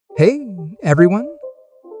Hey everyone,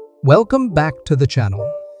 welcome back to the channel.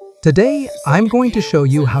 Today I'm going to show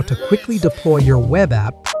you how to quickly deploy your web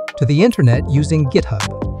app to the internet using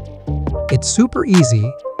GitHub. It's super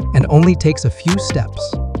easy and only takes a few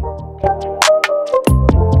steps.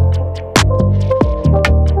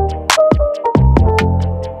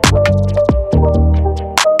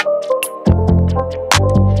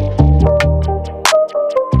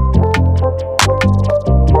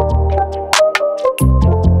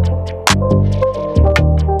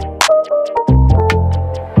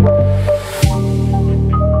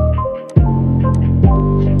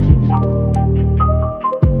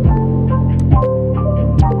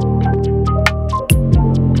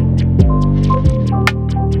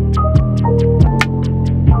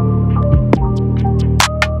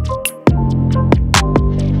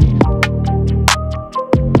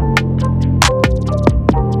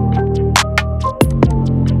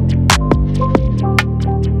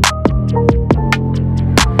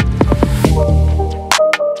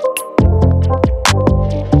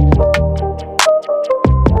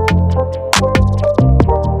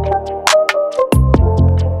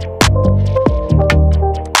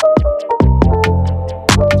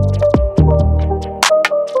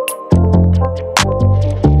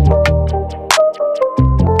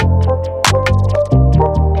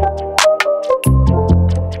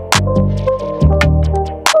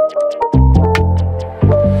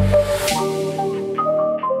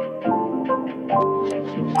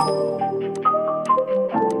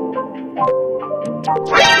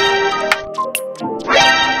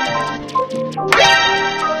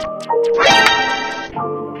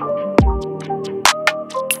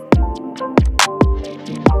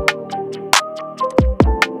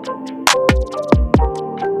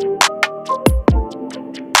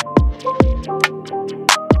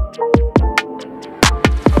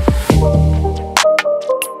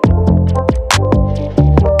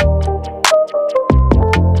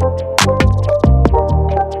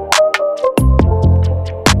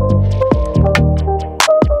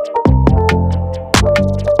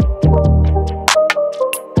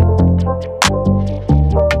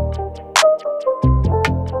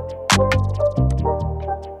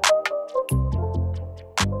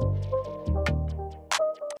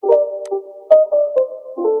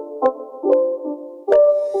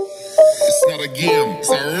 It's not a game, it's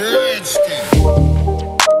a rich thing.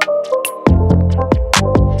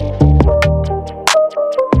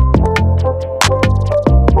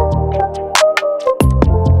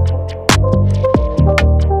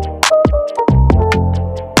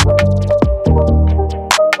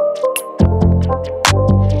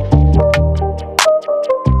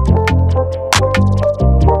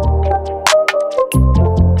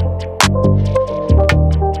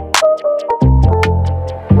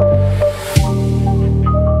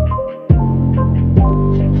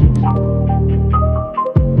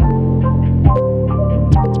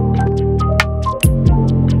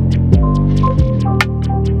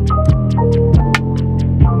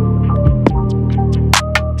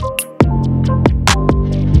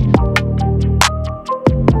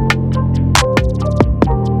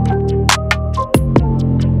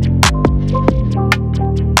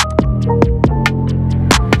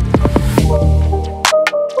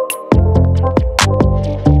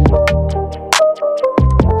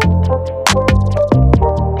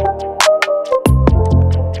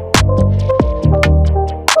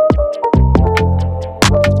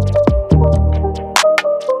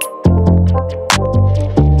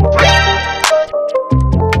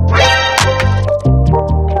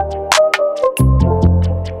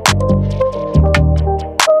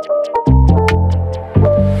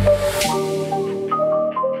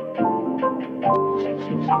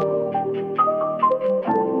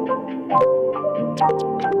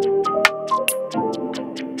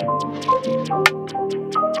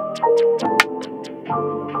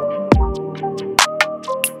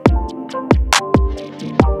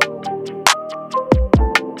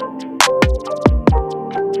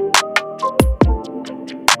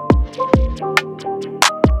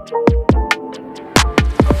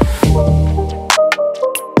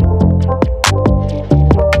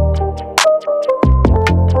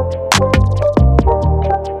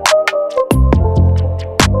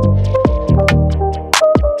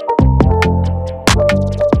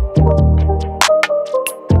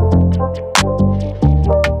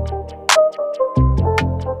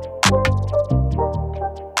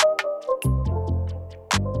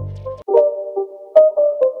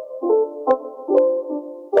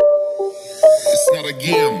 It's not a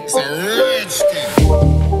game, it's a rich thing.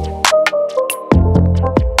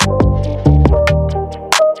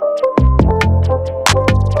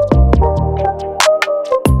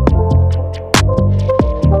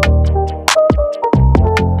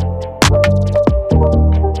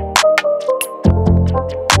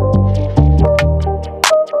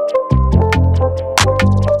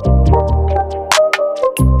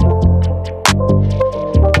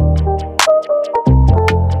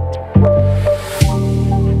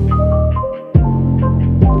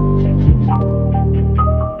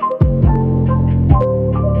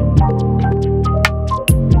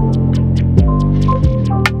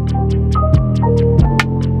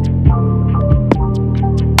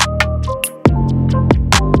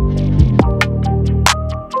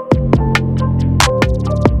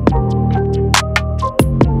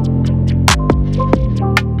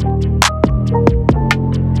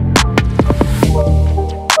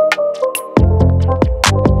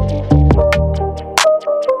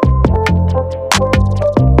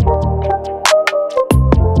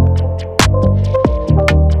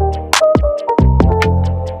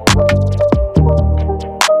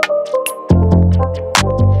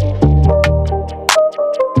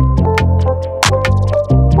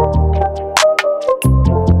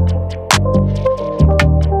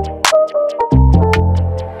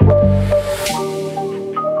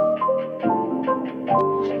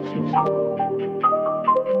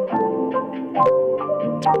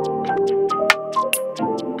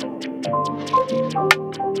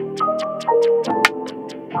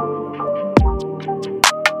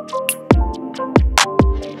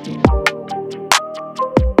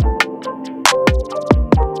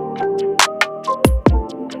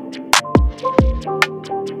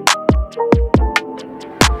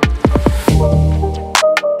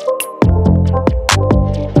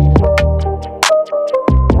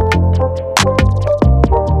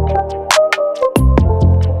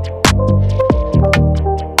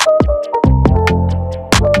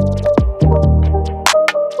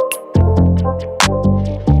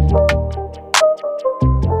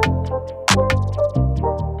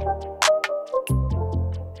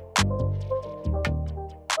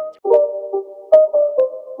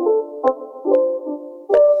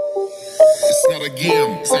 not a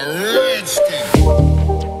game, it's a rich thing.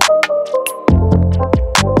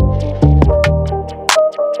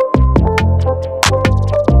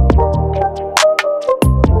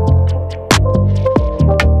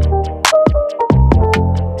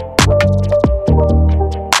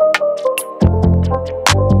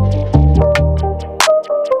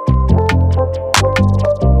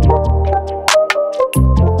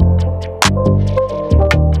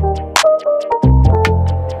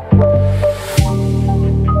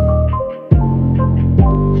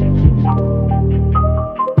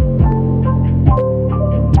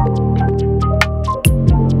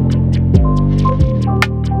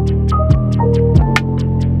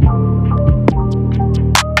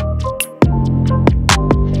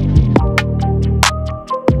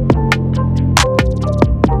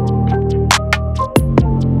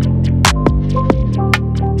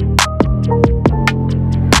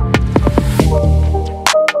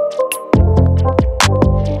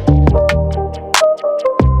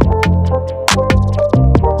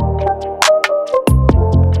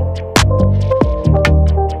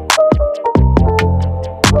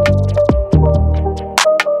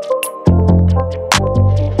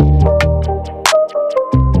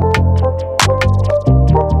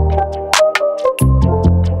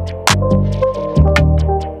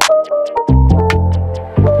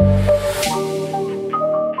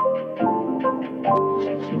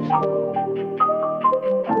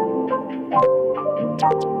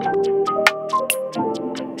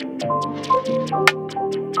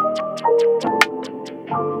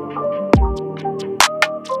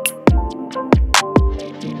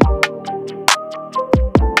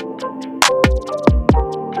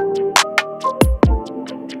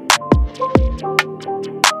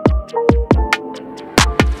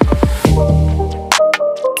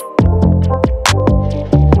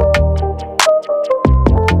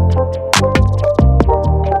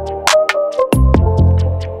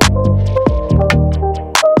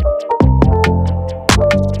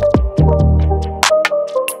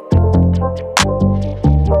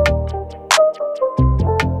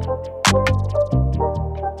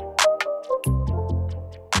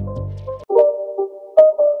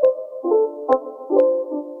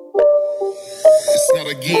 It's not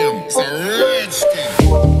a game, it's a rich thing.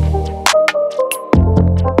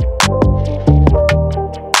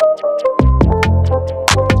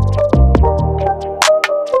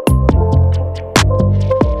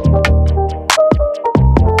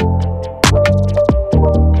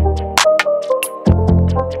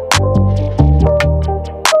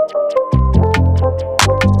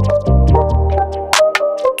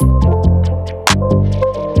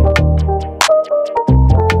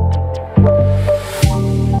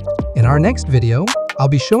 In our next video, I'll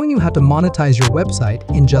be showing you how to monetize your website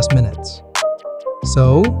in just minutes.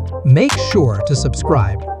 So, make sure to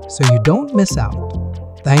subscribe so you don't miss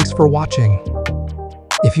out. Thanks for watching.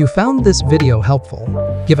 If you found this video helpful,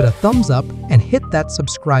 give it a thumbs up and hit that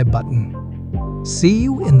subscribe button. See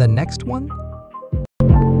you in the next one.